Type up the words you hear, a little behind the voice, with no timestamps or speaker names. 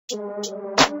Ich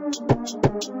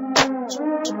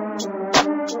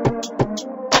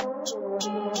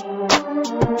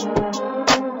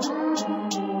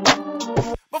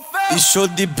hol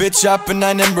die Bitch ab in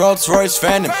einem Rolls-Royce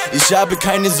Phantom. Ich habe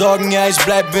keine Sorgen, ja, ich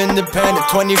bleib independent.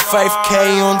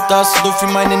 25k und das nur für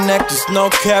meine Necklace. No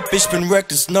cap, ich bin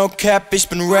reckless, no cap, ich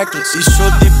bin reckless. Ich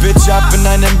hol die Bitch ab in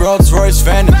einem Rolls-Royce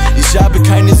Phantom. Ich habe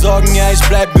keine Sorgen, ja, ich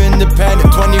bleib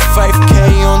independent.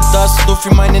 25k und das nur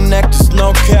für meine Necklace.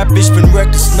 No cap, ich bin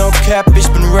reckless, no cap, ich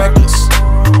bin reckless.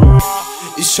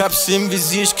 Ich hab's im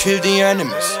Visier, ich kill die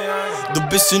Enemies. Du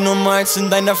bist die Nummer 1 in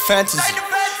deiner Fantasy.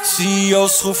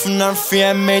 CEOs rufen an für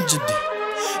ein Major D.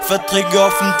 Verträge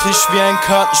auf dem Tisch wie ein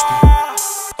Kartenspiel.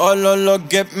 Oh lolo,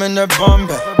 gib mir ne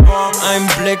Bombe. Ein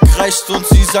Blick reicht und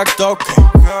sie sagt okay.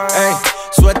 Ey,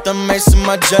 Sweater Mason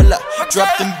Magella. Drop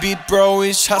den Beat, Bro,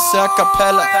 ich hasse A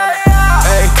Cappella.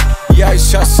 Ey, ja,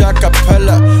 ich hasse A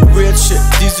Cappella. Real shit,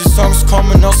 diese Songs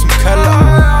kommen aus dem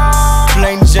Keller.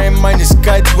 Plain Jane, meine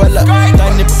Sky Dweller.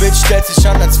 Deine Bitch stellt sich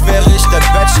an, als wäre ich der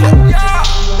Bachelor.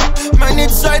 Meine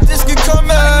Zeit ist gekommen,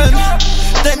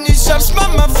 denn ich hab's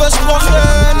Mama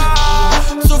versprochen.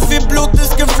 So viel Blut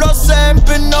ist geflossen,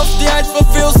 bin auf die 1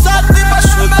 für Usat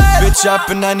überschwimmen. Bitch ab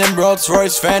in einem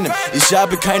Rolls-Royce Phantom. Ich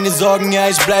habe keine Sorgen, ja,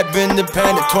 ich bleib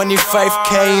independent.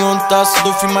 25k und das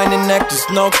nur für meine Necklace.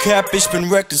 No cap, ich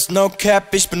bin reckless, no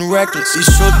cap, ich bin reckless. Ich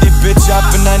hol die Bitch ab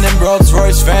in einem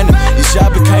Rolls-Royce Phantom. Ich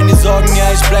habe keine Sorgen,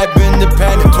 ja, ich bleib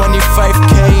independent.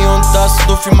 25k und das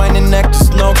nur für meine Necklace.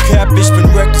 No cap, ich bin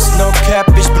reckless, no cap,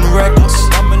 ich bin reckless.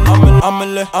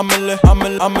 Amele.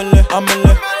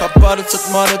 Papa, du zut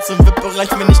Models im VIP-Bereich,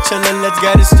 wenn ich chille, let's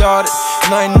get it started.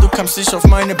 Nein, du kommst nicht auf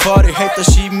meine Party. Hater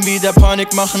schieben wieder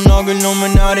Panik, machen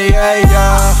Orgelnuminati, ey,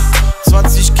 ja.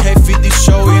 20k für die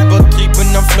Show,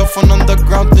 übertriebener Flow von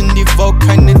Underground in die Vogue.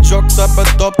 Keine Jokes, aber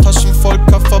Dope, Taschen voll,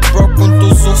 Koffer broke. Und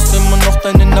du suchst immer noch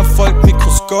deinen Erfolg,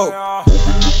 Mikroskop.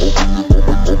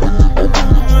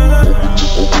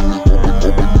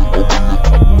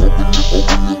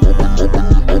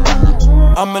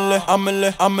 Amele.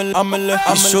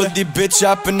 Ich hol die Bitch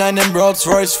ab in einem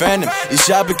Rolls-Royce Phantom.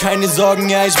 Ich habe keine Sorgen,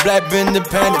 ja, ich bleib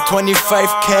independent.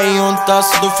 25k und das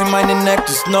nur für meine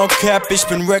Necklace. No cap, ich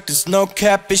bin reckless, no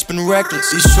cap, ich bin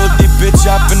reckless. Ich hol die Bitch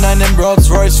ab in einem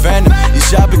Rolls-Royce Phantom.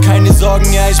 Ich habe keine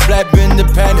Sorgen, ja, ich bleib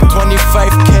independent.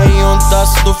 25k und das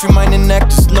nur für meine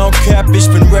Necklace. No cap, ich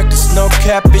bin reckless, no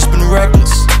cap, ich bin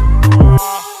reckless.